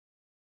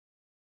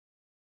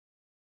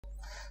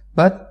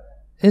But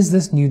is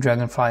this new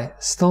Dragonfly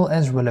still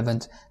as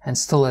relevant and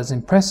still as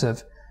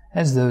impressive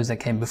as those that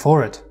came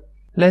before it?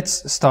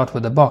 Let's start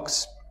with the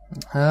box.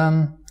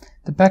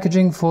 The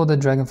packaging for the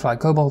Dragonfly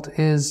Cobalt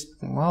is,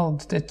 well,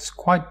 it's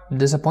quite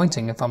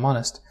disappointing if I'm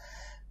honest.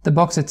 The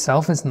box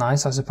itself is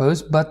nice, I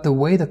suppose, but the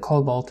way the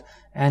Cobalt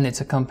and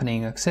its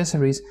accompanying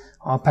accessories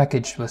are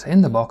packaged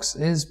within the box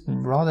is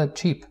rather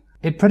cheap.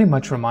 It pretty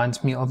much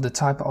reminds me of the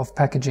type of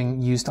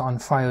packaging used on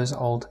FiO's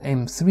old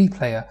M3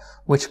 player,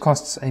 which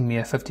costs a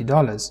mere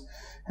 $50,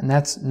 and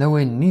that's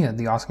nowhere near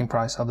the asking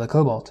price of the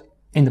Cobalt.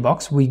 In the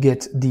box we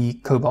get the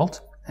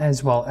Cobalt,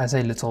 as well as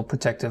a little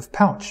protective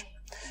pouch.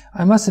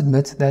 I must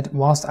admit that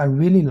whilst I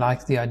really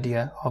like the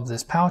idea of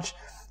this pouch,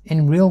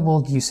 in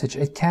real-world usage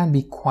it can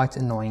be quite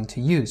annoying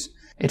to use.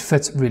 It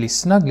fits really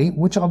snugly,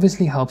 which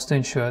obviously helps to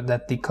ensure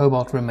that the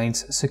Cobalt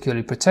remains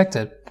securely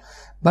protected.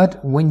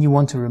 But when you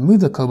want to remove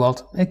the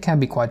Cobalt, it can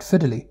be quite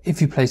fiddly.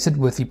 If you place it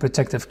with the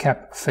protective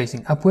cap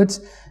facing upwards,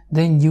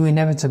 then you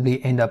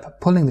inevitably end up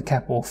pulling the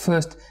cap off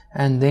first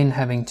and then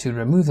having to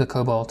remove the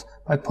Cobalt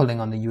by pulling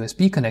on the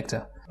USB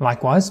connector.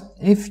 Likewise,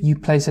 if you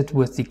place it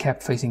with the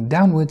cap facing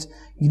downwards,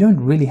 you don't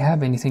really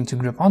have anything to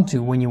grip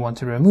onto when you want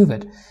to remove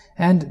it,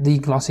 and the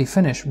glossy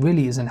finish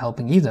really isn't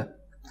helping either.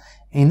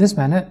 In this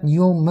manner,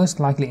 you'll most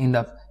likely end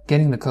up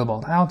getting the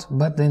Cobalt out,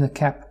 but then the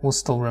cap will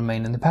still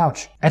remain in the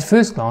pouch. At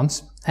first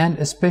glance, and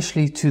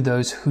especially to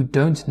those who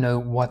don't know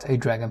what a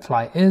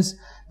Dragonfly is,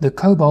 the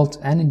Cobalt,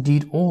 and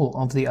indeed all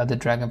of the other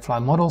Dragonfly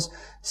models,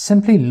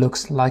 simply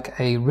looks like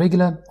a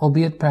regular,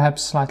 albeit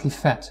perhaps slightly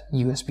fat,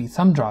 USB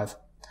thumb drive.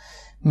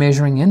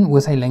 Measuring in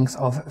with a length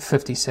of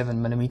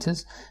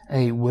 57mm,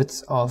 a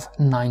width of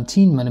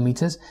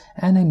 19mm,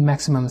 and a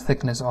maximum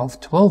thickness of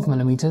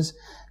 12mm,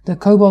 the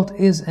Cobalt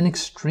is an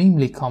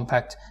extremely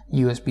compact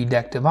USB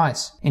DAC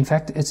device. In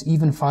fact, it's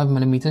even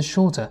 5mm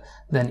shorter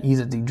than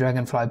either the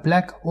Dragonfly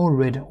Black or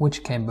Red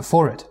which came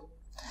before it.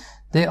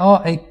 There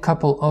are a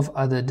couple of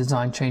other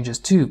design changes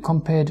too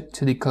compared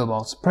to the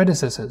Cobalt's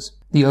predecessors.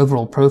 The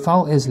overall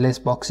profile is less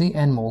boxy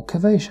and more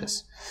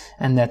curvaceous,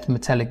 and that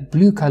metallic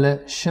blue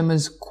color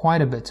shimmers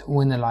quite a bit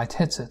when the light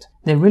hits it.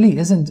 There really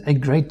isn't a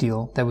great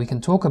deal that we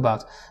can talk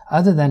about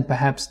other than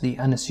perhaps the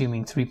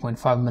unassuming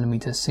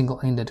 3.5mm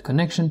single-ended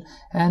connection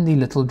and the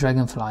little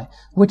Dragonfly,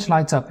 which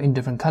lights up in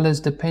different colors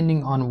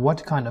depending on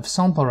what kind of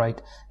sample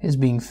rate is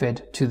being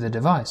fed to the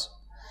device.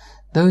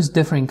 Those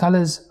differing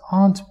colors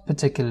aren't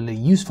particularly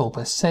useful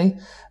per se,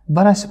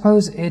 but I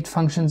suppose it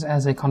functions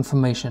as a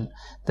confirmation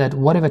that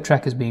whatever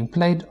track is being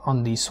played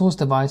on the source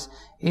device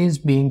is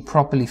being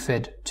properly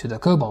fed to the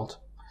Cobalt.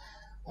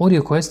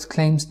 Audioquest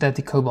claims that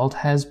the Cobalt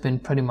has been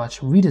pretty much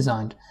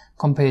redesigned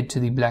compared to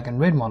the black and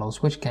red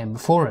models which came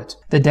before it.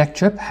 The DAC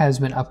chip has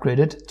been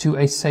upgraded to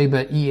a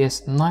Sabre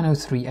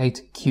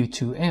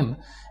ES9038Q2M,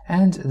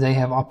 and they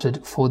have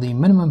opted for the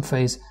minimum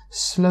phase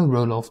slow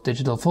roll-off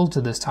digital filter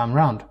this time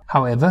round.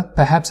 However,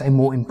 perhaps a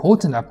more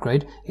important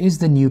upgrade is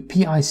the new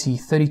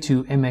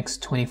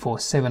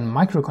PIC32MX247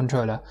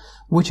 microcontroller,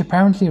 which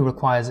apparently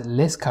requires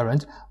less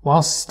current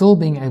while still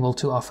being able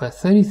to offer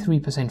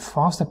 33%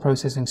 faster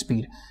processing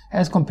speed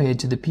as compared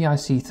to the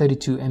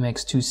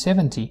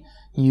PIC32MX270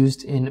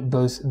 used in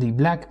both the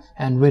black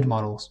and red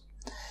models.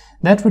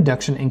 That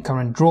reduction in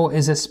current draw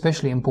is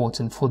especially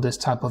important for this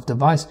type of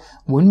device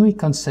when we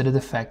consider the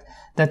fact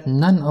that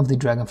none of the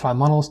Dragonfly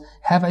models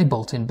have a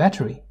built-in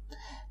battery.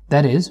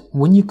 That is,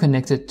 when you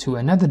connect it to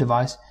another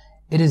device,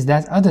 it is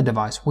that other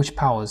device which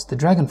powers the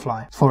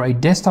Dragonfly. For a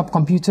desktop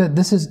computer,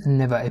 this is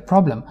never a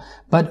problem,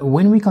 but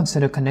when we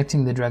consider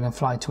connecting the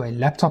Dragonfly to a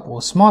laptop or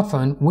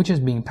smartphone which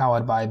is being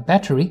powered by a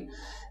battery,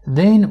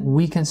 then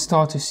we can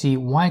start to see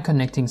why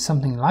connecting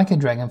something like a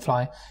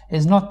Dragonfly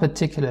is not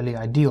particularly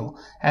ideal,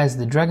 as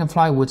the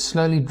Dragonfly would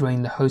slowly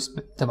drain the host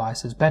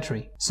device's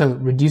battery. So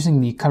reducing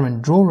the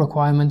current draw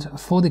requirement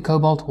for the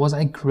Cobalt was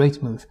a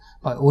great move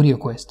by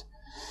Audioquest.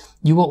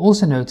 You will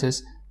also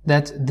notice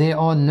that there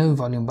are no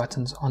volume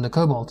buttons on the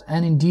Cobalt,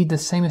 and indeed the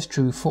same is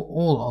true for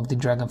all of the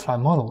Dragonfly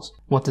models.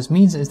 What this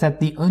means is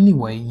that the only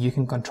way you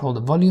can control the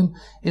volume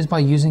is by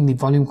using the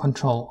volume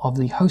control of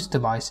the host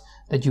device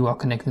that you are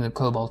connecting the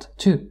Cobalt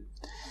to.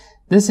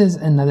 This is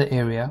another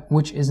area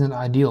which isn't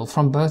ideal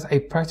from both a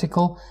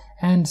practical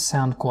and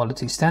sound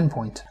quality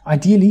standpoint.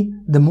 Ideally,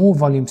 the more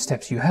volume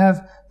steps you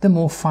have, the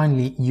more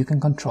finely you can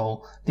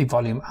control the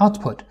volume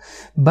output.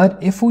 But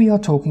if we are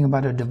talking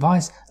about a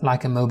device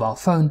like a mobile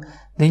phone,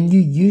 then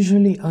you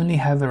usually only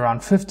have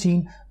around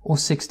 15 or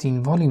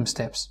 16 volume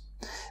steps.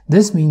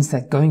 This means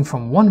that going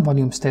from one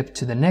volume step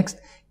to the next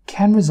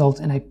can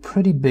result in a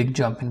pretty big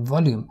jump in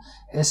volume,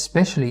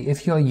 especially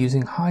if you are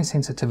using high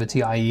sensitivity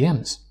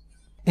IEMs.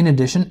 In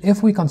addition,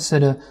 if we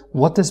consider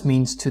what this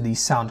means to the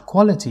sound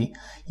quality,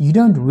 you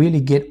don't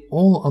really get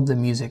all of the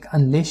music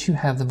unless you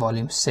have the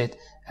volume set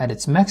at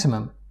its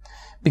maximum.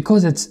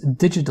 Because it's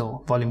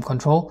digital volume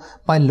control,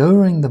 by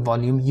lowering the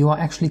volume you are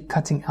actually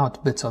cutting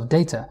out bits of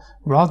data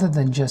rather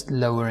than just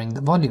lowering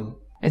the volume.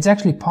 It's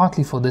actually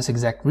partly for this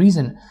exact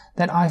reason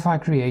that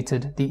iFi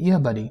created the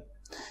earbuddy.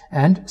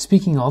 And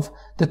speaking of,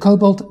 the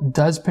Cobalt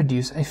does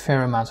produce a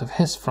fair amount of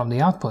hiss from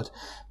the output,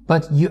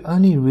 but you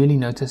only really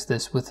notice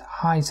this with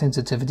high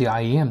sensitivity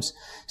IEMs,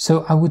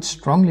 so I would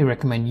strongly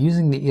recommend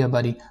using the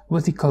earbuddy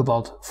with the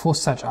Cobalt for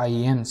such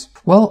IEMs.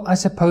 Well, I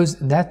suppose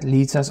that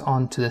leads us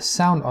on to the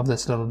sound of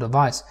this little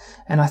device,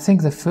 and I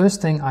think the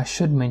first thing I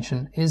should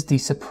mention is the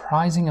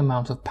surprising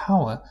amount of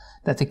power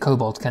that the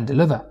Cobalt can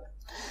deliver.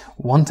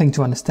 One thing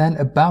to understand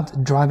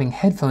about driving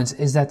headphones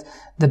is that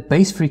the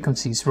bass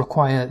frequencies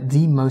require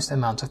the most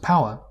amount of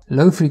power.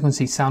 Low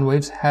frequency sound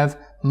waves have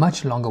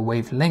much longer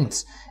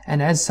wavelengths,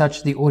 and as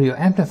such the audio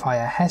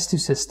amplifier has to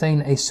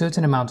sustain a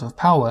certain amount of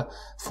power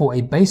for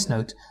a bass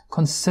note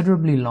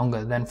considerably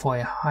longer than for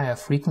a higher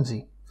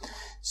frequency.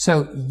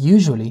 So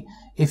usually,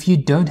 if you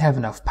don't have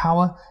enough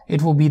power,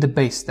 it will be the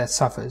bass that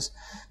suffers,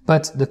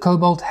 but the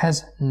Cobalt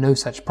has no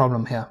such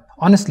problem here.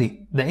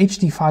 Honestly, the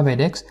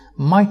HD58X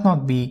might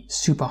not be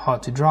super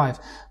hard to drive,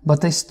 but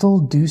they still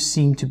do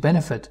seem to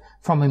benefit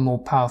from a more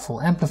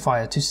powerful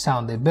amplifier to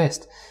sound their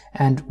best,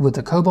 and with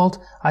the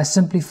Cobalt I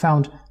simply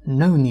found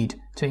no need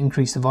to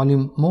increase the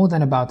volume more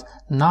than about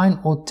 9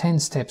 or 10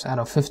 steps out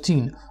of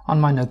 15 on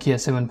my Nokia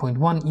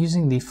 7.1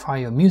 using the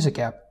Fire Music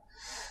app.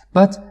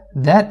 But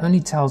that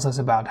only tells us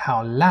about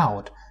how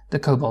loud the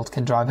Cobalt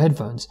can drive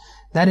headphones.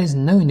 That is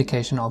no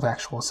indication of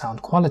actual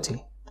sound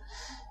quality.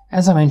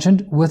 As I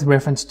mentioned, with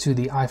reference to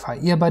the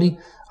iFi earbuddy,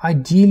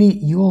 ideally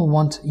you will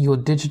want your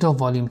digital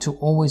volume to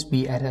always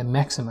be at a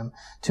maximum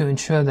to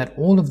ensure that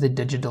all of the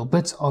digital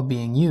bits are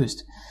being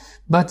used.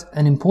 But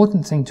an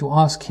important thing to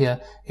ask here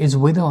is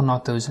whether or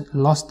not those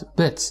lost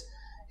bits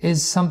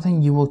is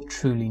something you will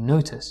truly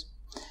notice.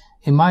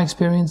 In my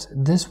experience,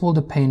 this will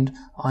depend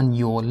on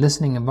your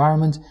listening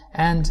environment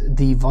and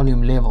the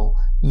volume level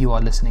you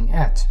are listening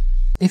at.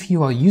 If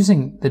you are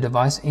using the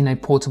device in a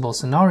portable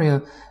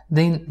scenario,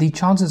 then the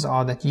chances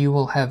are that you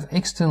will have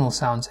external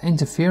sounds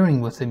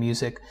interfering with the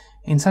music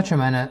in such a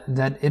manner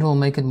that it will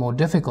make it more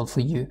difficult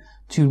for you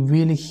to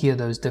really hear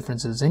those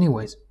differences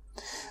anyways.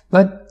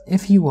 But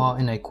if you are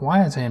in a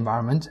quieter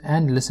environment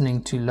and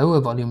listening to lower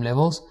volume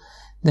levels,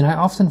 then I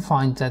often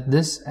find that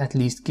this at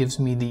least gives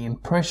me the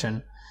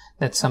impression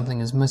that something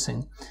is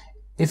missing,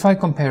 if I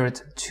compare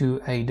it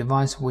to a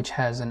device which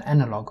has an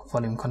analog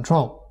volume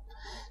control.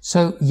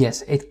 So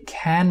yes, it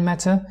can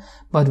matter,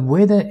 but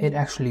whether it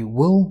actually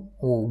will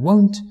or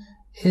won't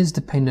is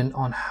dependent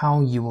on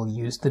how you will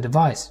use the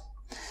device.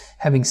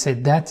 Having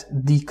said that,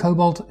 the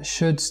Cobalt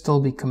should still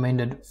be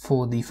commended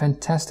for the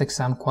fantastic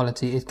sound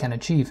quality it can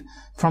achieve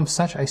from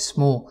such a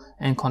small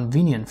and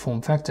convenient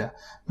form factor,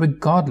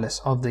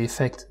 regardless of the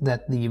effect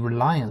that the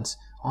reliance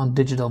on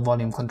digital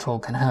volume control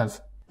can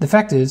have. The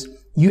fact is,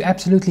 you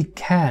absolutely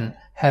can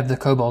have the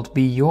Cobalt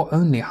be your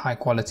only high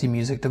quality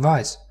music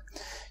device.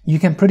 You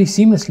can pretty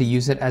seamlessly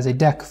use it as a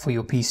DAC for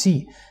your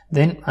PC,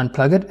 then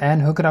unplug it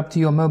and hook it up to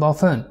your mobile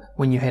phone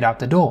when you head out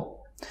the door.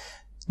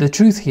 The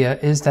truth here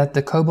is that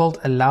the Cobalt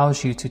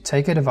allows you to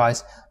take a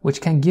device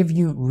which can give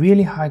you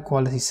really high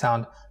quality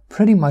sound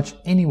pretty much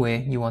anywhere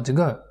you want to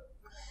go.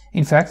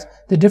 In fact,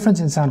 the difference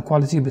in sound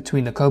quality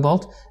between the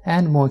Cobalt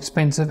and more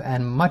expensive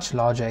and much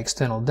larger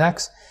external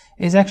DACs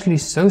is actually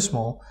so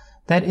small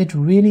that it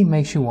really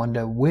makes you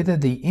wonder whether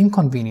the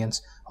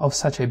inconvenience of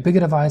such a bigger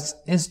device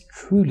is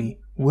truly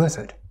worth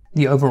it.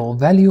 The overall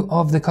value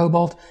of the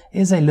Cobalt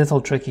is a little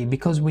tricky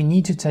because we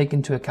need to take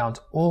into account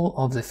all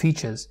of the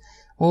features,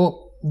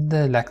 or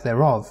the lack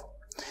thereof.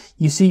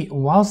 You see,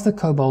 whilst the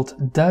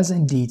Cobalt does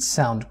indeed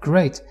sound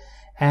great,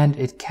 and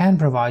it can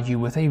provide you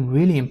with a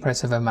really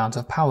impressive amount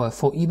of power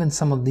for even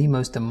some of the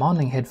most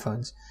demanding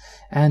headphones,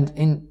 and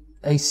in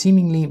a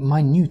seemingly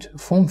minute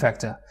form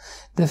factor,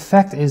 the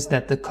fact is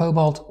that the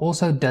Cobalt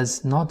also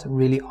does not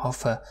really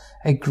offer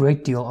a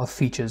great deal of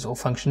features or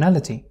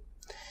functionality.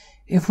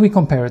 If we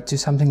compare it to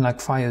something like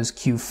Fire's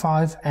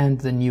Q5 and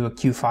the newer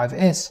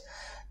Q5S,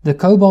 the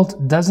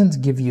Cobalt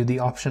doesn't give you the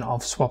option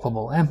of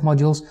swappable amp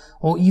modules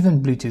or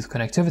even Bluetooth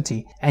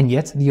connectivity, and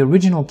yet the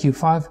original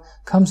Q5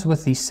 comes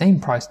with the same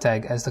price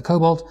tag as the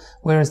Cobalt,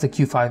 whereas the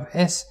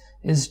Q5S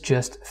is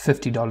just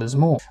 $50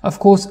 more. Of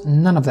course,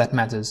 none of that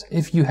matters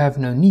if you have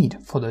no need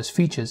for those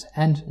features,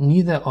 and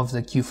neither of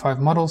the Q5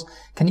 models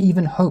can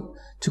even hope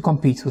to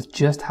compete with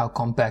just how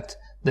compact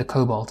the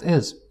Cobalt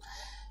is.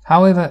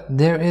 However,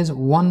 there is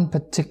one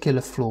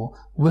particular flaw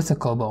with the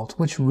Cobalt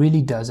which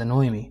really does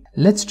annoy me.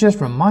 Let's just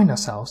remind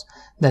ourselves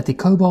that the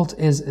Cobalt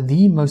is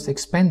the most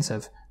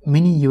expensive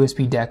mini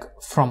USB DAC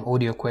from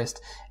Audioquest,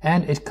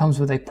 and it comes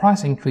with a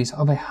price increase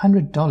of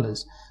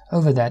 $100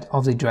 over that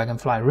of the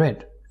Dragonfly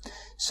Red.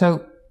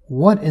 So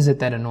what is it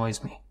that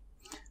annoys me?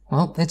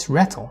 Well, it's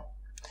rattle.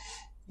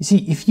 You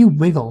see, if you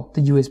wiggle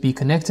the USB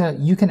connector,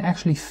 you can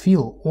actually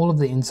feel all of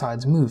the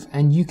insides move,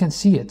 and you can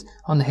see it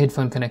on the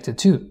headphone connector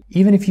too.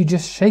 Even if you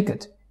just shake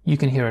it, you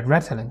can hear it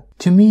rattling.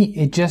 To me,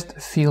 it just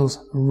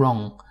feels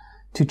wrong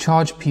to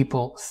charge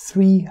people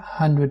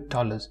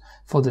 $300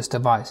 for this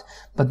device,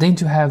 but then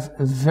to have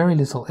very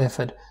little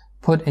effort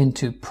put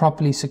into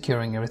properly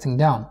securing everything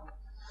down.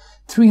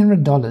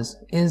 $300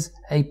 is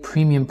a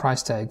premium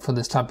price tag for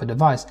this type of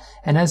device,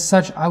 and as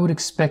such I would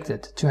expect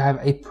it to have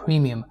a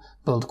premium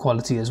build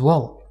quality as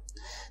well.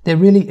 There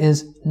really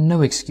is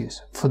no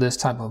excuse for this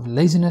type of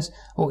laziness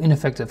or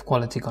ineffective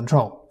quality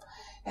control.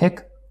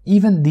 Heck,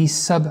 even the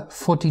sub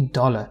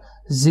 $40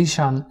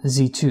 Zishan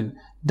Z2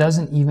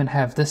 doesn't even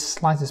have the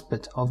slightest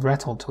bit of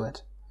rattle to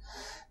it.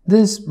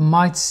 This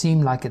might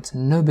seem like it's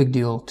no big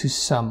deal to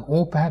some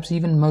or perhaps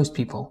even most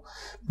people,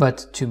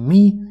 but to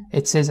me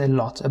it says a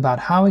lot about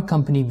how a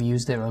company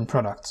views their own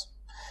products.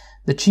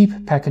 The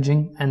cheap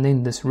packaging and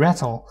then this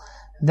rattle,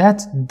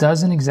 that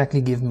doesn't exactly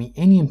give me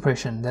any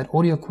impression that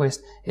Audioquest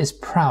is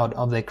proud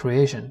of their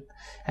creation,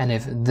 and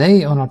if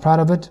they are not proud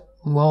of it,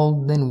 well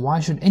then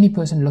why should any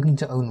person looking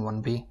to own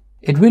one be?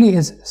 It really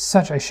is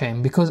such a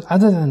shame, because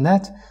other than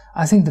that,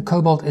 I think the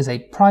Cobalt is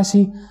a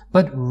pricey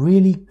but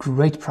really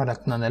great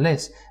product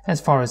nonetheless as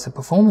far as the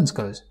performance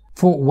goes.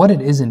 For what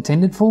it is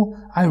intended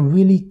for, I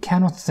really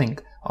cannot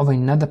think of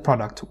another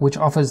product which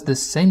offers the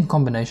same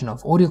combination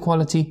of audio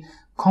quality,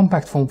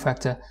 compact form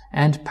factor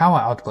and power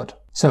output.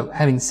 So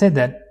having said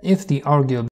that, if the arguably